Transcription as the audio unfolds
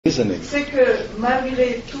c'est que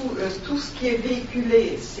malgré tout ce qui est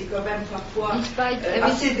véhiculé, c'est quand même parfois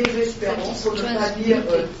assez désespérant, pour ne pas dire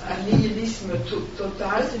un nihilisme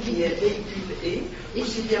total qui est véhiculé,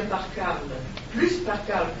 aussi bien par Karl, plus par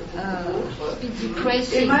Karl que beaucoup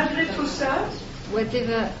d'autres. Et malgré tout ça,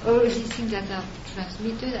 whatever all these things that are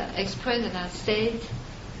transmitted, are expressed and are said,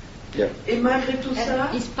 et malgré tout ça,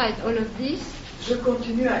 despite all of this, je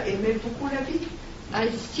continue à aimer beaucoup la vie. I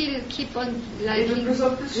still keep on liking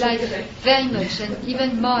life very much and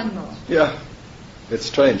even more and more. Yeah, it's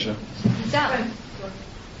strange, huh? C'est bizarre.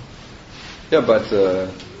 Yeah, but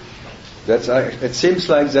it seems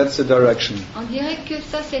like that's the direction. On dirait que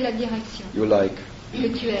ça c'est la direction. You like. Que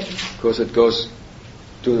tu aimes. Because it goes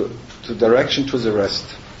to direction to the rest.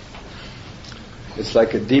 It's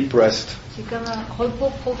like a deep rest. C'est comme un repos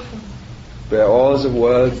profond. Where all the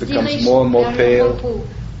world becomes more and more pale.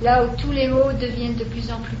 Là où tous les mots deviennent de plus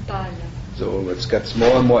en plus pâles. So it gets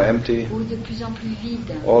more and more empty. Ou de plus en plus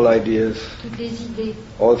vide. All ideas. Toutes les idées.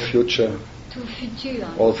 All future. Tout futur.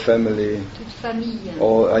 All family. Toute famille.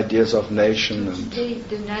 All ideas of nation and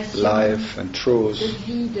de nation, life and truth. De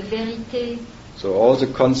vie, de vérité. So all the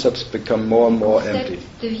concepts become more and more empty.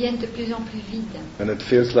 Deviennent de plus en plus vides. And it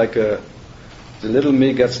feels like the little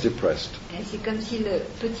me gets depressed. Et c'est comme si le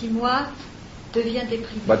petit moi devient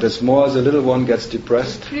déprimé. But as more the little one gets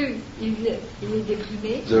depressed, plus il est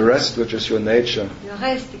déprimé, the rest, which is your nature, le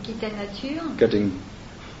reste qui est ta nature, getting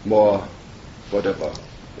more whatever.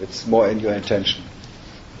 It's more in your intention.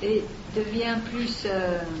 Et devient plus,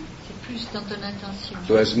 c'est plus dans ton intention.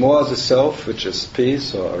 So as more the self, which is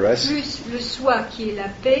peace or rest, plus le soi qui est la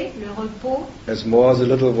paix, le repos, as more the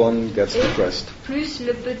little one gets depressed. Plus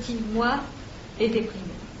le petit moi est déprimé.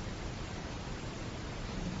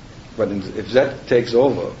 But if that takes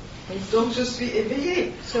over, donc je suis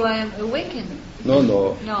éveillé. So I am awakened. No.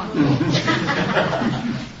 No.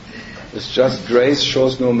 It's just grace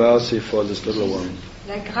shows no mercy for this little one.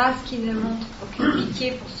 La grâce qui ne montre aucune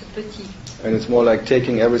pitié pour ce petit. And it's more like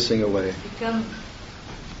taking everything away. C'est comme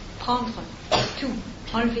prendre tout,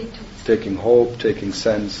 enlever tout. Taking hope, taking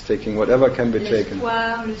sense, taking whatever can be taken.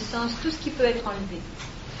 L'espoir, le sens, tout ce qui peut être enlevé.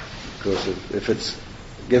 Because if it's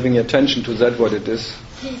giving attention to that what it is,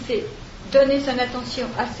 si c'est donner son attention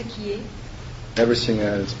à ce qui est, everything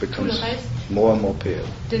else becomes tout le reste more and more pale.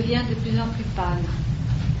 Devient de plus en plus pâle.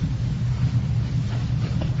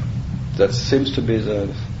 That seems to be the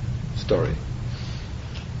story.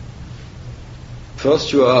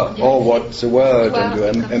 First you are all what the world and you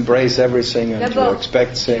embrace everything and you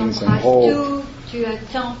expect things and hope. Tu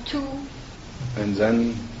attends tout. And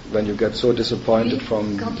then when you get so disappointed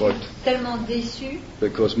from what, tellement déçu,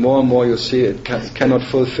 because more and more you see it cannot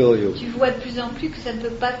fulfill you. Tu vois de plus en plus que ça ne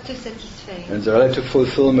peut pas te satisfaire. And the relative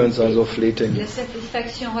fulfillments are so fleeting. La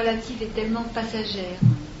satisfaction relative est tellement passagère.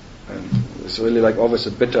 And it's really like always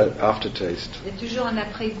a bitter aftertaste. Il y a toujours un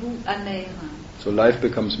après-goût amer. So life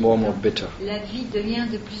becomes more and more bitter. La vie devient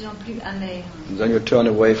de plus en plus amère. And then you turn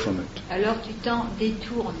away from it. Alors tu t'en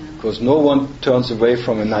détournes. Because no one turns away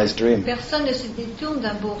from a nice dream. Personne ne se détourne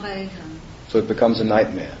d'un beau rêve. So it becomes a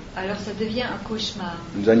nightmare. Alors ça devient un cauchemar.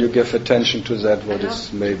 And then you give attention to that what alors,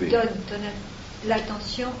 is maybe. Tu donnes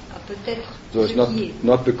l'attention à peut-être so ce it's qui est.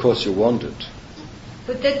 not because you want it.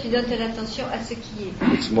 Peut-être tu donnes de l'attention à ce qui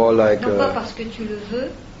est. It's more like non pas parce que tu le veux.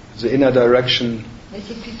 The inner direction. Mais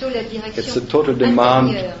c'est plutôt la direction It's a total demand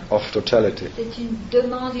intérieure. of totality. C'est une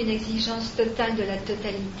demande, une exigence totale de la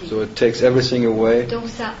totalité. So it takes everything away. Donc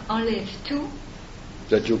ça enlève tout.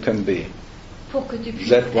 That you can be. Pour que tu puisses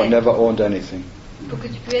that être. one never owned anything. Pour que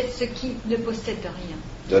tu puisses être ce qui ne possède rien.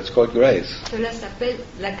 That's called grace. Cela s'appelle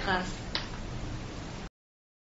la grâce.